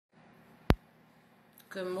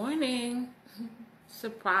Good morning.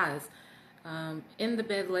 Surprise. In the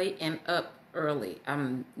bed late and up early.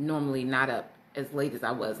 I'm normally not up as late as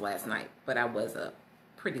I was last night, but I was up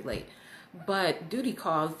pretty late. But duty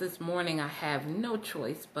calls this morning, I have no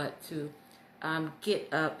choice but to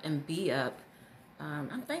get up and be up.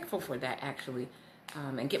 I'm thankful for that actually,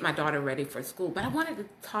 and get my daughter ready for school. But I wanted to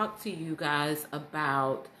talk to you guys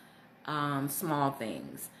about small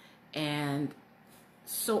things. And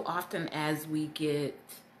so often as we get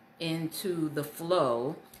into the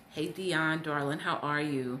flow, hey Dion, darling, how are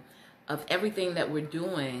you? Of everything that we're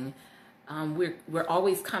doing, we're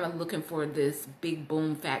always kind of looking for this big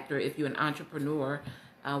boom factor. If you're an entrepreneur,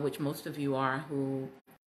 which most of you are who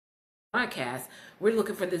podcast, we're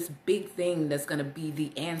looking for this big thing that's going to be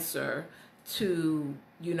the answer to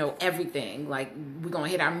everything. Like, we're going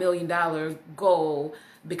to hit our $1 million goal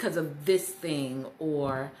because of this thing,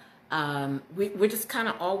 or we're just kind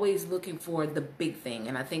of always looking for the big thing.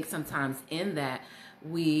 And I think sometimes in that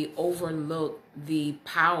we overlook the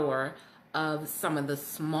power of some of the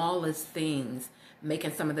smallest things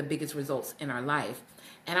making some of the biggest results in our life.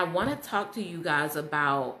 And I want to talk to you guys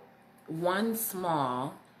about one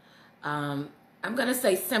small, I'm going to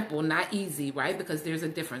say simple, not easy, right? Because there's a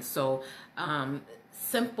difference. So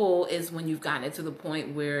simple is when you've gotten it to the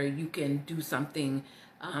point where you can do something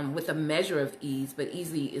with a measure of ease, but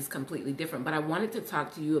easy is completely different. But I wanted to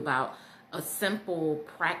talk to you about a simple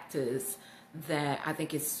practice that I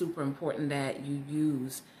think is super important that you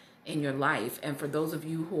use in your life. And for those of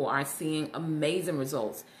you who are seeing amazing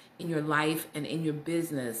results in your life and in your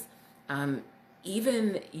business,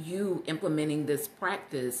 even you implementing this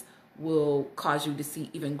practice will cause you to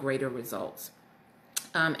see even greater results.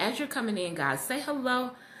 As you're coming in, guys, say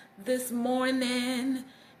hello this morning.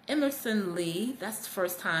 Emerson Lee, that's the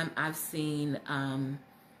first time I've seen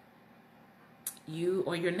you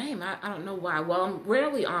or your name. I don't know why. Well, I'm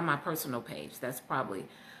rarely on my personal page. That's probably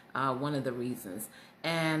one of the reasons.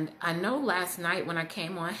 And I know last night when I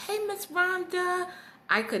came on, hey, Miss Rhonda,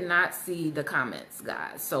 I could not see the comments,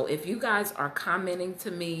 guys. So if you guys are commenting to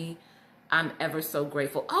me, I'm ever so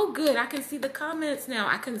grateful. Oh, good. I can see the comments now.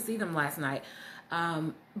 I couldn't see them last night.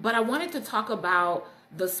 But I wanted to talk about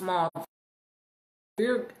the small.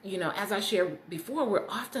 As I shared before, we're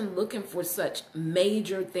often looking for such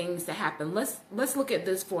major things to happen. Let's look at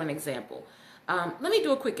this for an example. Let me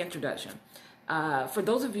do a quick introduction. For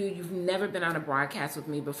those of you, you've never been on a broadcast with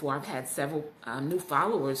me before, I've had several new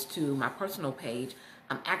followers to my personal page.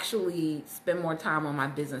 I'm actually spend more time on my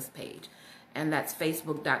business page, and that's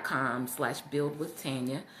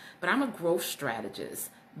facebook.com/buildwithtanya. But I'm a growth strategist,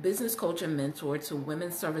 business coach and mentor to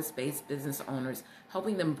women service-based business owners,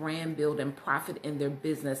 helping them brand, build, and profit in their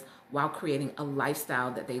business while creating a lifestyle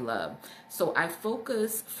that they love. So I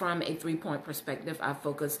focus from a three-point perspective. I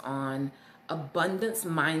focus on abundance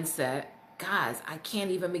mindset. Guys, I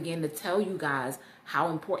can't even begin to tell you guys how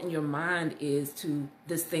important your mind is to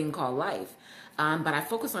this thing called life. But I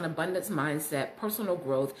focus on abundance mindset, personal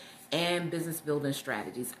growth, and business building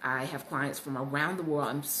strategies. I have clients from around the world.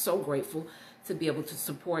 I'm so grateful to be able to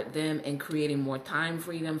support them in creating more time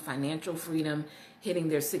freedom, financial freedom, hitting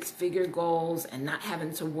their six-figure goals, and not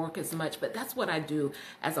having to work as much. But that's what I do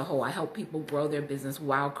as a whole. I help people grow their business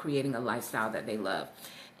while creating a lifestyle that they love.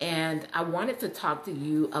 And I wanted to talk to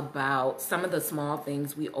you about some of the small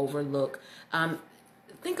things we overlook.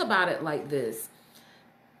 Think about it like this.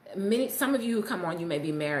 Some of you who come on, you may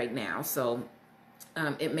be married now, so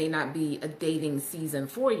it may not be a dating season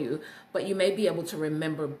for you, but you may be able to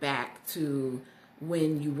remember back to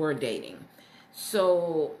when you were dating.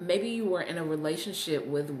 So maybe you were in a relationship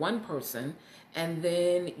with one person, and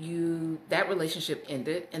then that relationship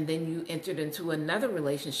ended, and then you entered into another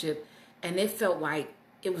relationship, and it felt like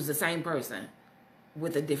it was the same person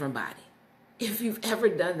with a different body. If you've ever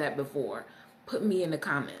done that before, put me in the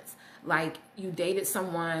comments. Like, you dated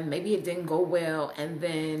someone, maybe it didn't go well, and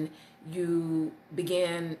then you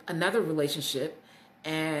began another relationship,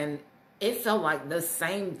 and it felt like the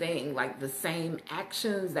same thing, like the same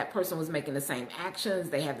actions. That person was making the same actions.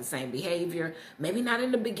 They had the same behavior. Maybe not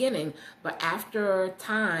in the beginning, but after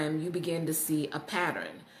time, you begin to see a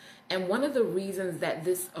pattern. And one of the reasons that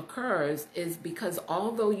this occurs is because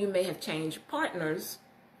although you may have changed partners,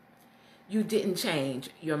 you didn't change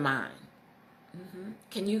your mind.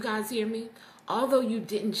 Can you guys hear me? Although you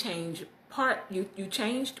didn't change you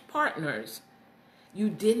changed partners, you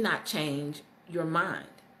did not change your mind.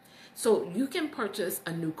 So you can purchase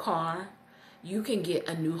a new car, you can get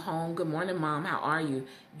a new home. Good morning, Mom, how are you?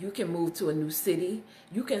 You can move to a new city,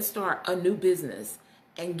 you can start a new business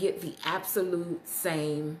and get the absolute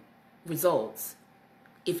same results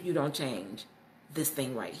if you don't change this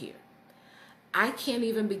thing right here. I can't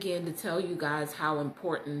even begin to tell you guys how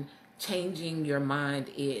important changing your mind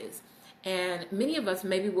is. And many of us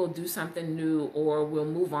maybe will do something new, or we'll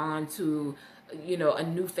move on to, a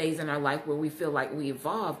new phase in our life where we feel like we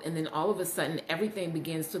evolved. And then all of a sudden, everything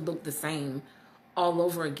begins to look the same all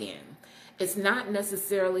over again. It's not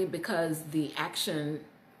necessarily because the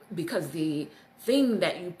thing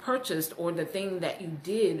that you purchased or the thing that you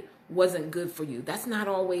did wasn't good for you. That's not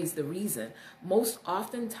always the reason. Most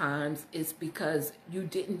oftentimes it's because you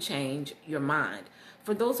didn't change your mind.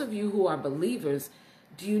 For those of you who are believers,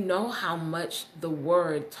 do you know how much the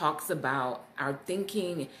word talks about our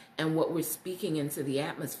thinking and what we're speaking into the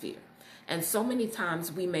atmosphere? And so many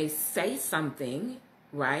times we may say something,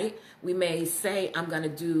 right? We may say, I'm going to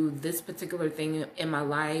do this particular thing in my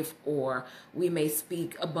life, or we may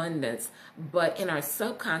speak abundance, but in our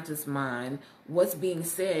subconscious mind, what's being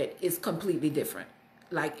said is completely different.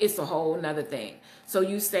 Like, it's a whole nother thing. So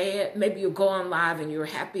you say it, maybe you go on live and you're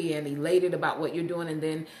happy and elated about what you're doing. And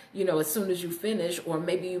then, as soon as you finish, or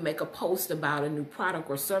maybe you make a post about a new product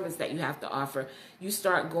or service that you have to offer, you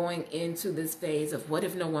start going into this phase of, what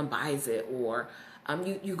if no one buys it? Or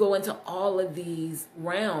you go into all of these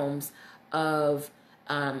realms of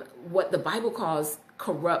what the Bible calls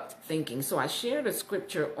corrupt thinking. So I shared a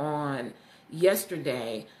scripture on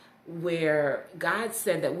yesterday where God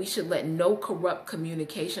said that we should let no corrupt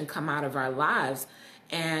communication come out of our lives,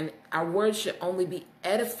 and our words should only be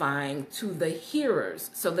edifying to the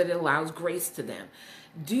hearers so that it allows grace to them.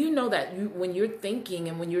 Do you know that when you're thinking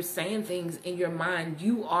and when you're saying things in your mind,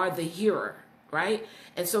 you are the hearer, right?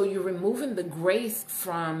 And so you're removing the grace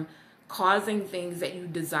from causing things that you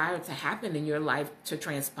desire to happen in your life to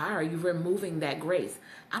transpire. You're removing that grace.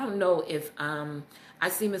 I don't know if I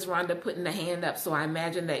see Miss Rhonda putting the hand up, so I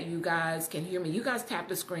imagine that you guys can hear me. You guys tap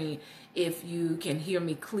the screen if you can hear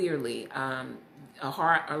me clearly, a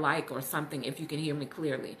heart or like or something if you can hear me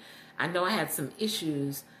clearly. I know I had some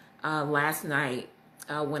issues last night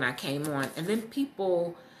when I came on, and then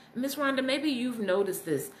people, Miss Rhonda, maybe you've noticed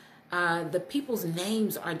this. The people's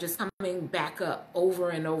names are just coming back up over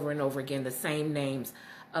and over and over again, the same names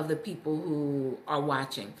of the people who are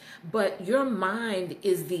watching. But your mind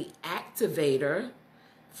is the activator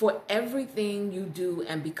for everything you do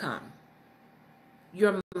and become.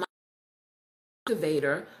 Your mind is the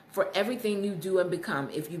activator for everything you do and become.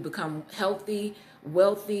 If you become healthy,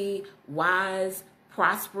 wealthy, wise,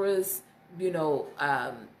 prosperous,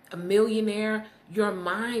 a millionaire, your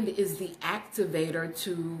mind is the activator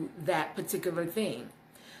to that particular thing.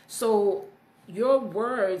 So your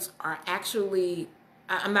words are actually,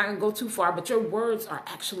 I'm not going to go too far, but your words are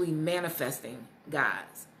actually manifesting,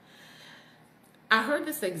 guys. I heard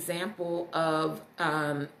this example of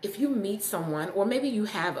if you meet someone, or maybe you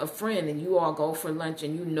have a friend and you all go for lunch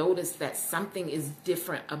and you notice that something is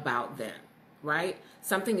different about them, right?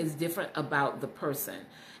 Something is different about the person.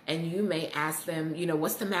 And you may ask them,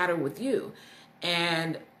 what's the matter with you?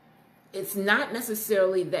 And it's not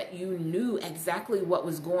necessarily that you knew exactly what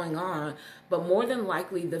was going on, but more than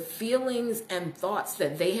likely the feelings and thoughts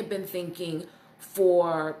that they have been thinking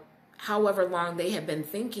for however long they have been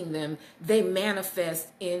thinking them, they manifest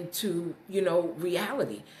into,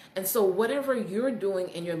 reality. And so whatever you're doing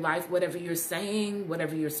in your life, whatever you're saying,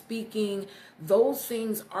 whatever you're speaking, those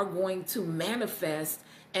things are going to manifest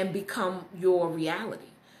and become your reality.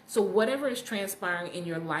 So whatever is transpiring in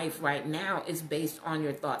your life right now is based on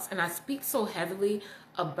your thoughts. And I speak so heavily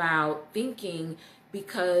about thinking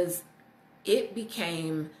because it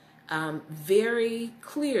became very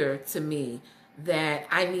clear to me that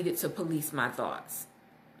I needed to police my thoughts.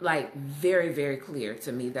 Like, very, very clear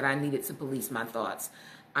to me that I needed to police my thoughts.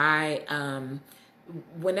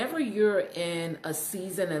 Whenever you're in a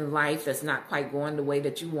season in life that's not quite going the way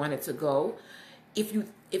that you want it to go, if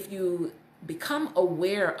you become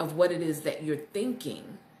aware of what it is that you're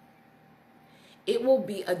thinking, it will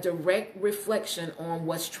be a direct reflection on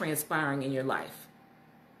what's transpiring in your life.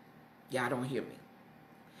 Y'all don't hear me.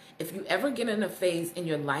 If you ever get in a phase in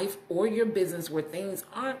your life or your business where things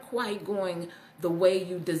aren't quite going the way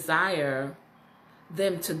you desire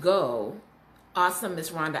them to go, awesome,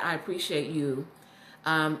 Miss Rhonda, I appreciate you,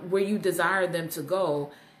 where you desire them to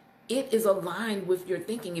go, it is aligned with your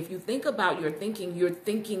thinking. If you think about your thinking, you're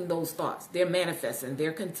thinking those thoughts. They're manifesting.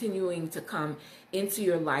 They're continuing to come into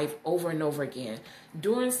your life over and over again.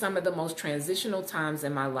 During some of the most transitional times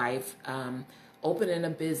in my life, opening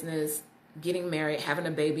a business, getting married, having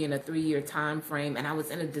a baby in a 3-year time frame, and I was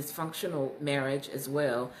in a dysfunctional marriage as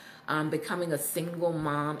well, becoming a single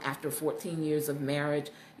mom after 14 years of marriage,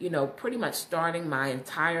 pretty much starting my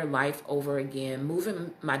entire life over again,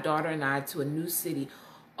 moving my daughter and I to a new city.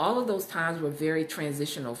 All of those times were very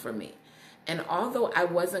transitional for me. And although I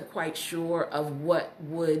wasn't quite sure of what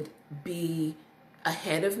would be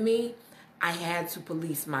ahead of me, I had to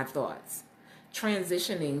police my thoughts.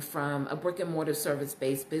 Transitioning from a brick and mortar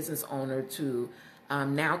service-based business owner to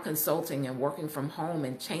now consulting and working from home,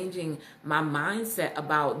 and changing my mindset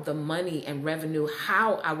about the money and revenue,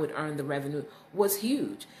 how I would earn the revenue, was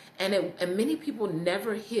huge. And many people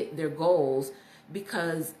never hit their goals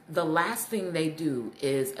because the last thing they do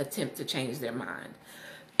is attempt to change their mind.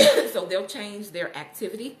 So they'll change their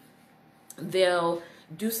activity, they'll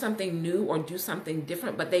do something new or do something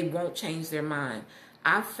different, but they won't change their mind.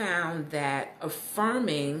 I've found that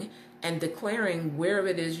affirming and declaring where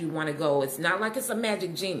it is you want to go, it's not like it's a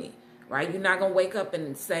magic genie, right? You're not going to wake up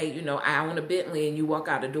and say, you know, I own a Bentley, and you walk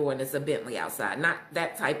out the door and it's a Bentley outside. Not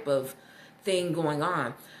that type of thing going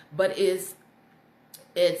on, but it's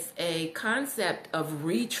a concept of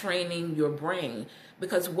retraining your brain,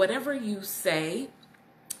 because whatever you say,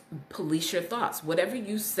 police your thoughts. Whatever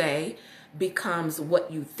you say becomes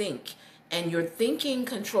what you think, and your thinking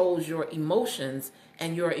controls your emotions,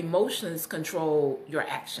 and your emotions control your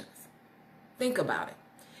actions. Think about it.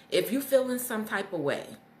 If you feel in some type of way,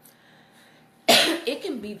 it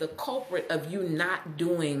can be the culprit of you not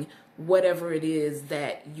doing whatever it is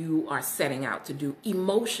that you are setting out to do.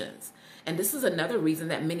 Emotions. And this is another reason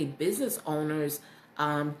that many business owners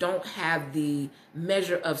don't have the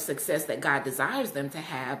measure of success that God desires them to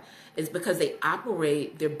have, is because they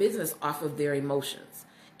operate their business off of their emotions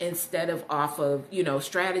instead of off of, you know,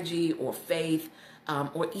 strategy or faith,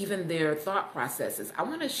 or even their thought processes. I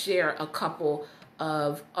want to share a couple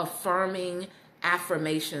of affirming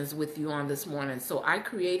affirmations with you on this morning. So I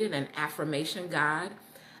created an affirmation guide.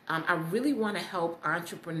 I really want to help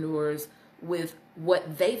entrepreneurs with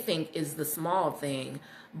what they think is the small thing,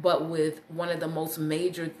 but with one of the most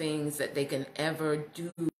major things that they can ever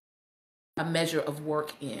do a measure of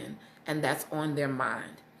work in, and that's on their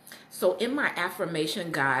mind. So in my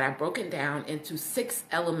affirmation guide, I broke it down into 6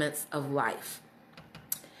 elements of life.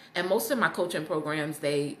 And most of my coaching programs,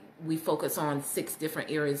 we focus on 6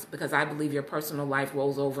 different areas, because I believe your personal life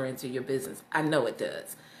rolls over into your business. I know it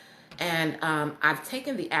does. And I've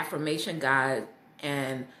taken the affirmation guide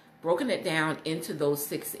and broken it down into those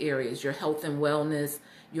 6 areas: your health and wellness,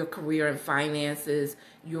 your career and finances,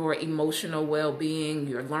 your emotional well-being,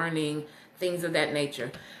 your learning, things of that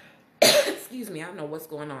nature. Excuse me, I don't know what's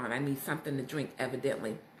going on. I need something to drink,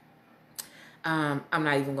 evidently. I'm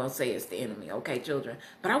not even going to say it's the enemy, okay, children?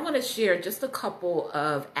 But I want to share just a couple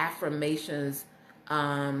of affirmations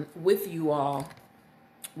with you all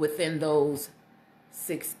within those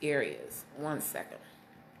 6 areas. One second.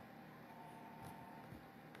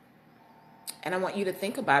 And I want you to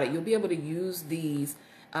think about it. You'll be able to use these.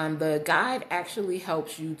 The guide actually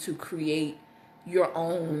helps you to create your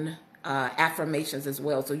own affirmations as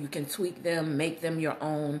well, so you can tweak them, make them your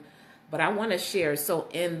own. But I want to share. So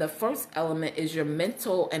in the first element is your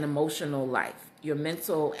mental and emotional life. Your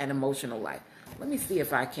mental and emotional life. Let me see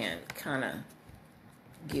if I can kind of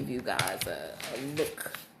give you guys a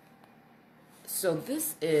look. So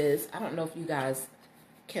this is, I don't know if you guys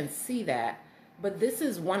can see that, but this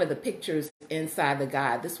is one of the pictures inside the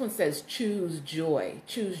guide. This one says, choose joy,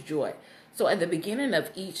 choose joy. So at the beginning of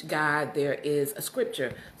each guide, there is a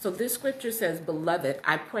scripture. So this scripture says, "Beloved,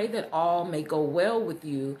 I pray that all may go well with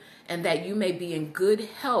you, and that you may be in good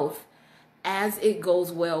health as it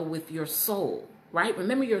goes well with your soul." Right?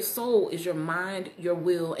 Remember, your soul is your mind, your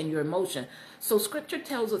will, and your emotion. So scripture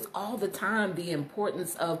tells us all the time the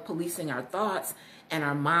importance of policing our thoughts and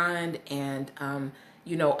our mind and,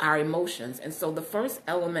 our emotions. And so the first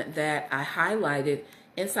element that I highlighted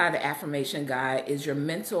inside the affirmation guide is your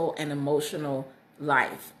mental and emotional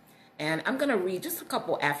life. And I'm going to read just a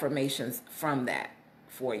couple affirmations from that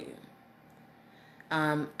for you.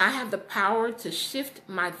 I have the power to shift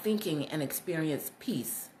my thinking and experience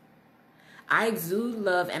peace. I exude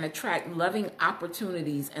love and attract loving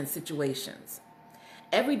opportunities and situations.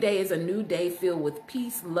 Every day is a new day filled with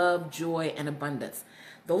peace, love, joy, and abundance.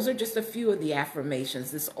 Those are just a few of the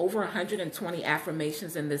affirmations. There's over 120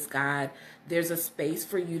 affirmations in this guide. There's a space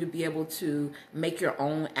for you to be able to make your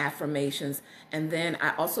own affirmations. And then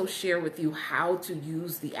I also share with you how to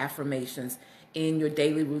use the affirmations in your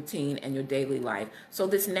daily routine and your daily life. So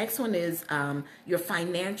this next one is your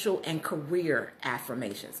financial and career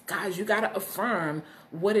affirmations. Guys, you got to affirm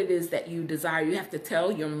what it is that you desire. You have to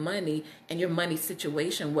tell your money and your money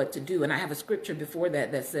situation what to do. And I have a scripture before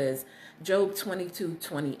that that says, Job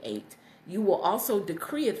 22:28. You will also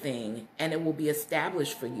decree a thing, and it will be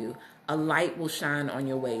established for you. A light will shine on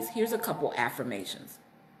your ways. Here's a couple affirmations.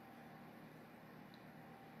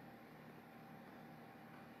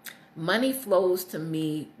 Money flows to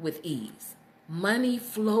me with ease. Money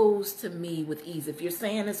flows to me with ease. If you're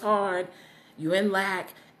saying it's hard, you're in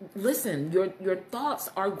lack, listen, your thoughts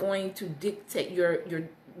are going to dictate your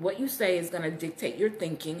what you say is going to dictate your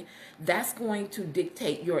thinking. That's going to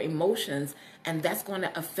dictate your emotions, and that's going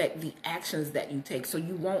to affect the actions that you take. So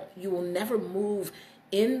you will never move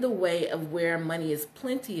in the way of where money is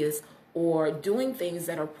plenteous or doing things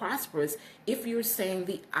that are prosperous if you're saying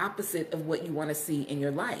the opposite of what you want to see in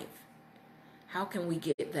your life. How can we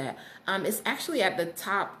get that? It's actually at the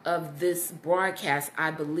top of this broadcast,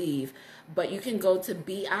 I believe, but you can go to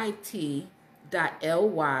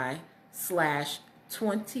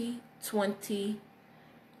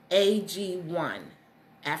bit.ly/2020AG1,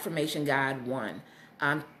 Affirmation Guide 1.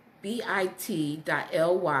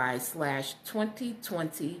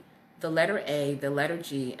 bit.ly/2020, the letter A, the letter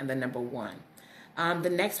G, and the number 1. The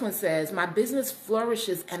next one says, my business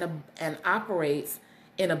flourishes and operates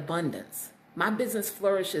in abundance. My business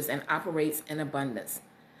flourishes and operates in abundance.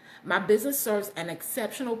 My business serves an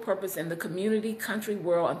exceptional purpose in the community, country,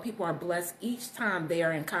 world, and people are blessed each time they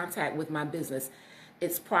are in contact with my business,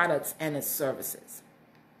 its products, and its services.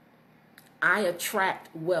 I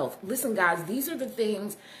attract wealth. Listen, guys, these are the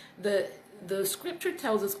things the scripture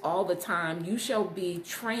tells us all the time. You shall be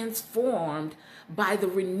transformed by the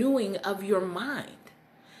renewing of your mind.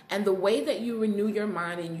 And the way that you renew your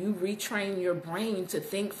mind and you retrain your brain to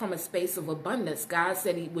think from a space of abundance, God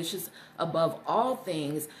said he wishes above all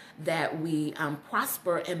things that we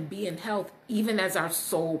prosper and be in health, even as our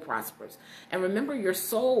soul prospers. And remember, your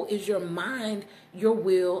soul is your mind, your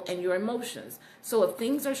will, and your emotions. So if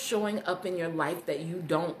things are showing up in your life that you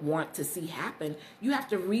don't want to see happen, you have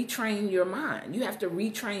to retrain your mind. You have to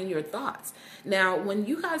retrain your thoughts. Now, when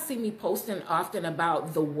you guys see me posting often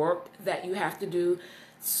about the work that you have to do,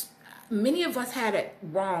 many of us had it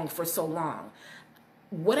wrong for so long.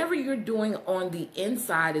 Whatever you're doing on the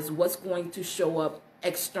inside is what's going to show up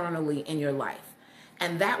externally in your life.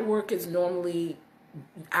 And that work is normally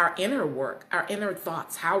our inner work, our inner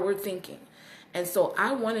thoughts, how we're thinking. And so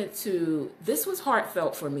I wanted to, this was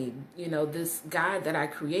heartfelt for me, this guide that I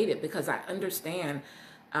created, because I understand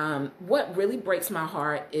what really breaks my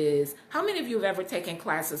heart is, how many of you have ever taken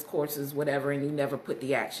classes, courses, whatever, and you never put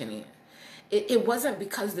the action in? It wasn't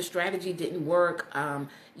because the strategy didn't work.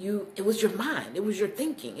 It was your mind. It was your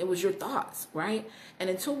thinking. It was your thoughts, right? And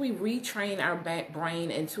until we retrain our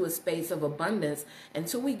brain into a space of abundance,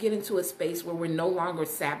 until we get into a space where we're no longer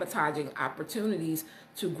sabotaging opportunities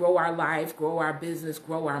to grow our life, grow our business,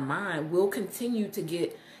 grow our mind, we'll continue to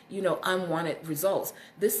get unwanted results.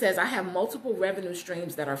 This says, I have multiple revenue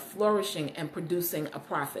streams that are flourishing and producing a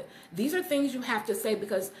profit. These are things you have to say,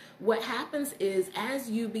 because what happens is,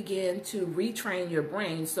 as you begin to retrain your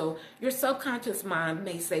brain, so your subconscious mind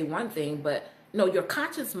may say one thing, but no, your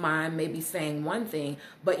conscious mind may be saying one thing,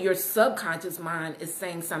 but your subconscious mind is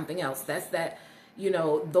saying something else. That's that,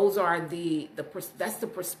 those are that's the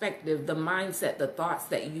perspective, the mindset, the thoughts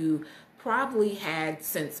that you probably had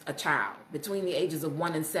since a child. Between the ages of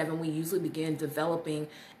 1 and 7, we usually begin developing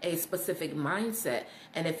a specific mindset.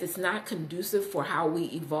 And if it's not conducive for how we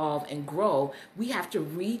evolve and grow, we have to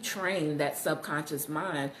retrain that subconscious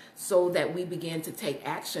mind so that we begin to take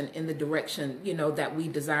action in the direction, that we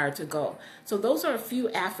desire to go. So those are a few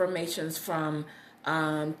affirmations from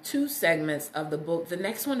 2 segments of the book. The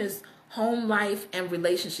next one is home life and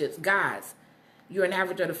relationships. Guys, you're an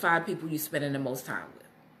average of the 5 people you spend the most time with.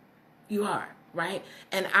 You are, right?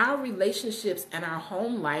 And our relationships and our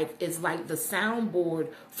home life is like the soundboard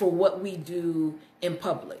for what we do in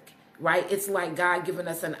public, right? It's like God giving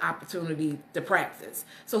us an opportunity to practice.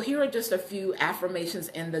 So here are just a few affirmations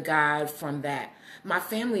in the guide from that. My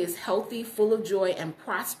family is healthy, full of joy, and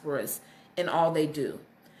prosperous in all they do.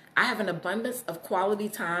 I have an abundance of quality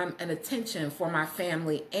time and attention for my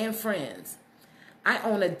family and friends. I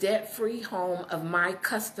own a debt-free home of my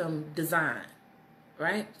custom design,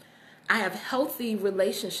 right? I have healthy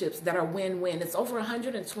relationships that are win-win. It's over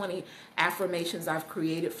 120 affirmations I've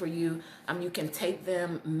created for you. You can take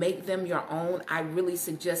them, make them your own. I really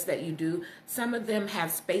suggest that you do. Some of them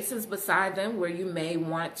have spaces beside them where you may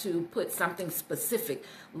want to put something specific,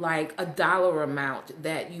 like a dollar amount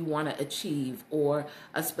that you want to achieve, or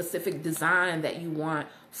a specific design that you want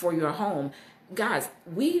for your home. Guys,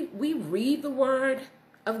 we read the word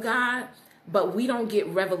of God, but we don't get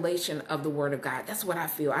revelation of the word of God. That's what I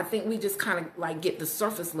feel. I think we just kind of like get the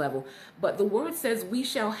surface level. But the word says we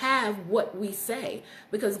shall have what we say,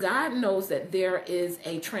 because God knows that there is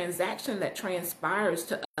a transaction that transpires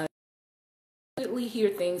to us. We hear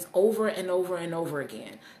things over and over and over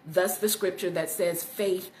again. Thus the scripture that says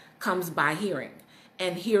faith comes by hearing.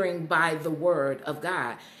 and hearing by the word of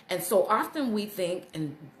God. And so often we think,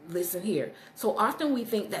 and listen here, so often we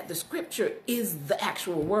think that the scripture is the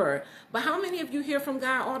actual word. But how many of you hear from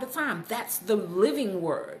God all the time? That's the living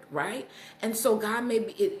word, right? And so God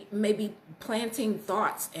may be planting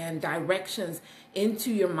thoughts and directions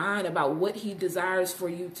into your mind about what he desires for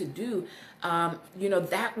you to do.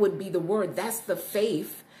 That would be the word. That's the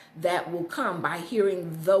faith that will come by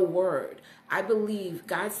hearing the word. I believe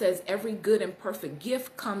God says every good and perfect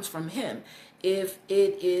gift comes from him. If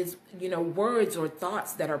it is, words or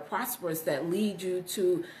thoughts that are prosperous, that lead you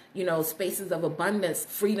to, spaces of abundance,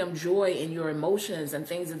 freedom, joy in your emotions and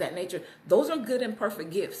things of that nature, those are good and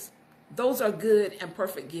perfect gifts. Those are good and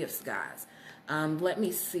perfect gifts, guys. Let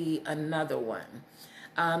me see another one.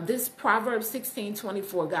 This Proverbs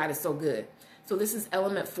 16:24, God is so good. So this is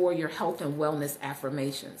element 4, your health and wellness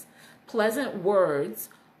affirmations. Pleasant words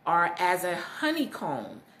are as a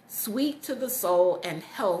honeycomb, sweet to the soul and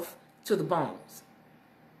health to the bones.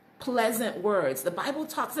 Pleasant words. The Bible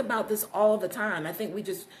talks about this all the time. I think we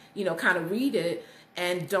just, kind of read it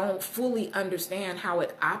and don't fully understand how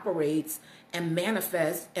it operates and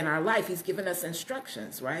manifests in our life. He's given us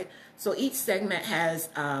instructions, right? So each segment has,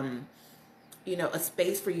 a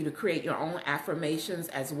space for you to create your own affirmations,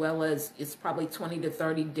 as well as it's probably 20 to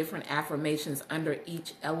 30 different affirmations under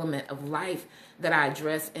each element of life that I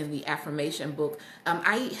address in the affirmation book.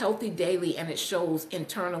 I eat healthy daily, and it shows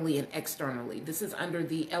internally and externally. This is under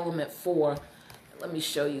the element 4. Let me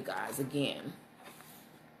show you guys again.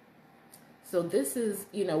 So this is,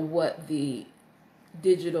 what the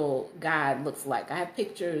digital guide looks like. I have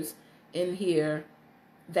pictures in here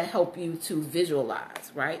that help you to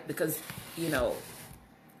visualize, right? Because,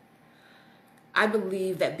 I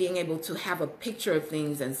believe that being able to have a picture of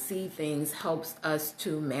things and see things helps us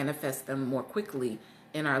to manifest them more quickly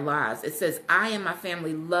in our lives. It says, I and my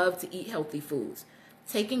family love to eat healthy foods.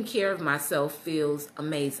 Taking care of myself feels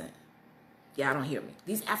amazing. Yeah, I don't hear me.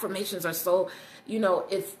 These affirmations are so,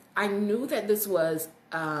 I knew that this was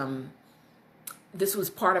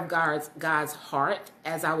part of God's heart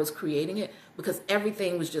as I was creating it, because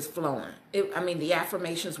everything was just flowing. The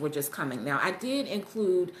affirmations were just coming. Now, I did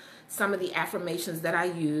include some of the affirmations that I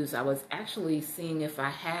use. I was actually seeing if I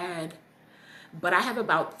had, but I have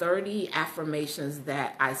about 30 affirmations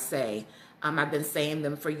that I say. I've been saying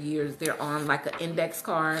them for years. They're on like an index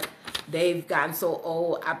card. They've gotten so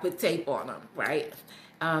old, I put tape on them, right?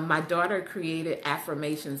 My daughter created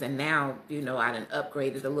affirmations, and now, I done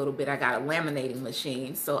upgraded a little bit. I got a laminating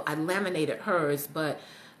machine, so I laminated hers, but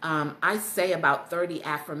I say about 30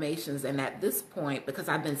 affirmations, and at this point, because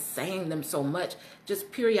I've been saying them so much,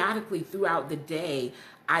 just periodically throughout the day,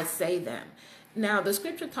 I say them. Now, the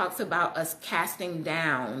scripture talks about us casting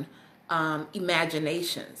down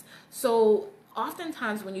imaginations. So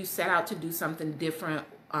oftentimes when you set out to do something different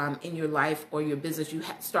in your life or your business, you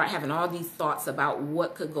start having all these thoughts about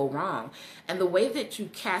what could go wrong. And the way that you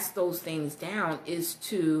cast those things down is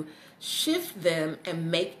to shift them and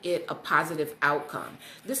make it a positive outcome.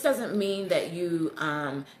 This doesn't mean that you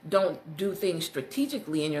don't do things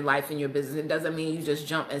strategically in your life and your business. It doesn't mean you just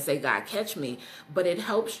jump and say, God, catch me. But it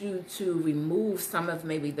helps you to remove some of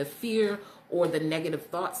maybe the fear or the negative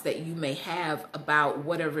thoughts that you may have about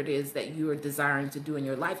whatever it is that you are desiring to do in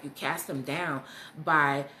your life. You cast them down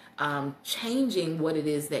by changing what it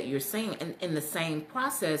is that you're saying. And in the same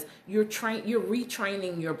process, you're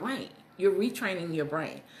retraining your brain. You're retraining your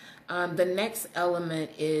brain. The next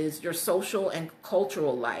element is your social and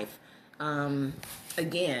cultural life.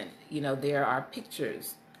 Again, there are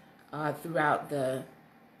pictures throughout the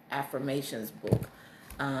affirmations book.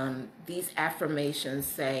 These affirmations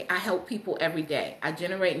say, I help people every day. I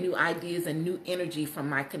generate new ideas and new energy from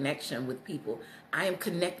my connection with people. I am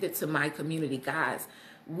connected to my community. Guys,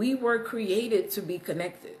 we were created to be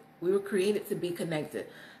connected. We were created to be connected.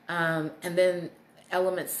 And then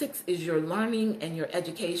element 6 is your learning and your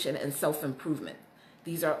education and self-improvement.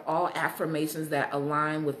 These are all affirmations that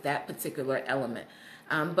align with that particular element.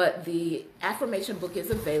 But the affirmation book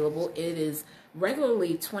is available. It is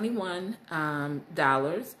regularly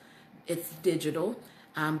 $21. It's digital,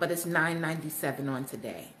 but it's $9.97 on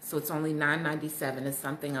today. So it's only $9.97. It's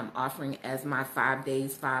something I'm offering as my 5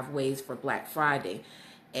 days, 5 ways for Black Friday.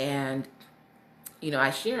 And,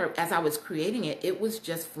 I share, as I was creating it, it was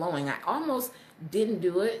just flowing. I almost didn't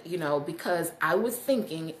do it, because I was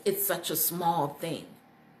thinking it's such a small thing,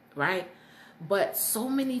 right? But so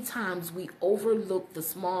many times we overlook the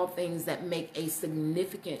small things that make a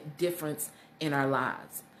significant difference in our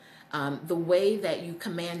lives. The way that you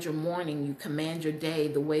command your morning, you command your day,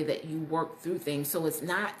 the way that you work through things. So it's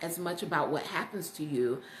not as much about what happens to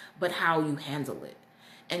you, but how you handle it.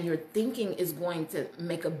 And your thinking is going to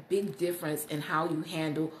make a big difference in how you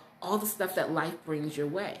handle all the stuff that life brings your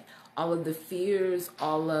way. All of the fears,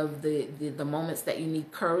 all of the moments that you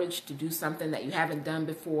need courage to do something that you haven't done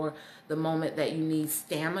before, the moment that you need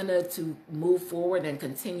stamina to move forward and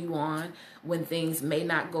continue on when things may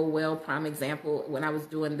not go well. Prime example, when I was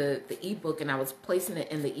doing the ebook and I was placing it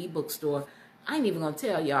in the ebook store, I ain't even gonna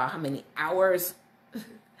tell y'all how many hours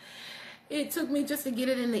it took me just to get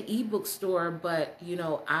it in the ebook store. But, you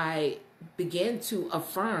know, I began to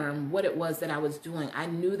affirm what it was that I was doing. I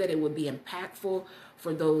knew that it would be impactful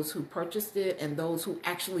for those who purchased it and those who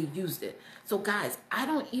actually used it. So guys, I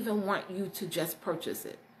don't even want you to just purchase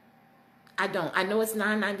it. I don't. I know it's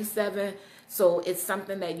 $9.97, so it's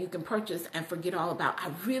something that you can purchase and forget all about.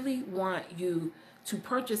 I really want you to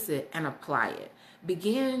purchase it and apply it.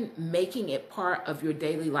 Begin making it part of your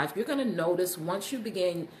daily life. You're going to notice once you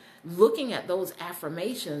begin looking at those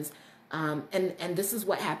affirmations, and this is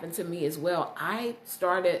what happened to me as well. I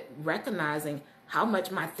started recognizing how much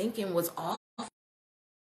my thinking was off,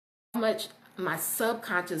 how much my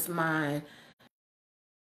subconscious mind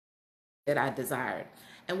that I desired.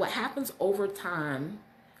 And what happens over time,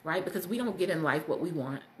 right? Because we don't get in life what we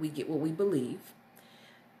want, we get what we believe.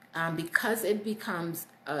 Because it becomes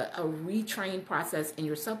a retrained process in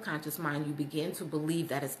your subconscious mind, you begin to believe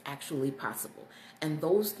that it's actually possible. And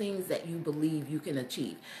those things that you believe you can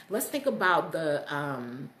achieve. Let's think about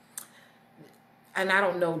and I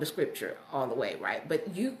don't know the scripture all the way, right?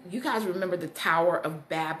 But you guys remember the Tower of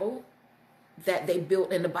Babel that they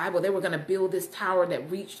built in the Bible? They were going to build this tower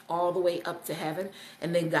that reached all the way up to heaven.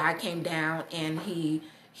 And then God came down and he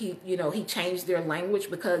changed their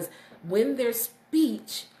language, because when their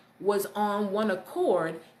speech was on one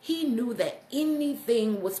accord, he knew that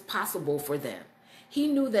anything was possible for them. He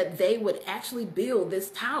knew that they would actually build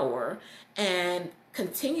this tower and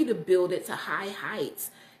continue to build it to high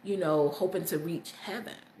heights, you know, hoping to reach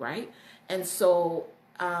heaven, right? And so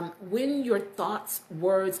when your thoughts,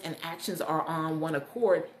 words, and actions are on one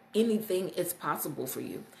accord, anything is possible for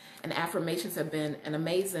you. And affirmations have been an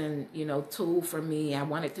amazing, you know, tool for me. I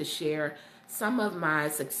wanted to share some of my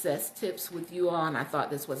success tips with you all, and I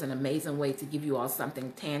thought this was an amazing way to give you all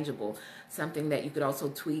something tangible, something that you could also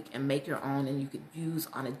tweak and make your own and you could use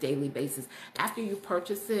on a daily basis. After you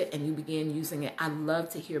purchase it and you begin using it, I'd love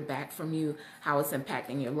to hear back from you how it's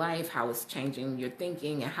impacting your life, how it's changing your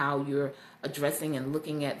thinking, and how you're addressing and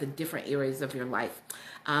looking at the different areas of your life.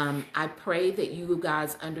 I pray that you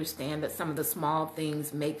guys understand that some of the small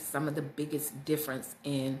things make some of the biggest difference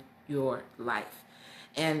in your life.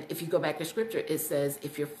 And if you go back to scripture, it says,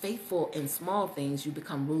 if you're faithful in small things, you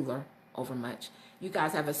become ruler over much. You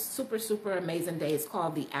guys have a super, super amazing day. It's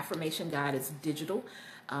called the Affirmation Guide. It's digital.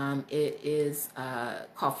 It is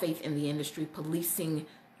called Faith in the Industry, Policing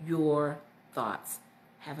Your Thoughts.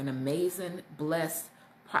 Have an amazing, blessed,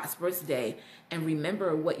 prosperous day. And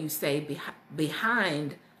remember what you say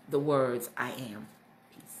behind the words, I am.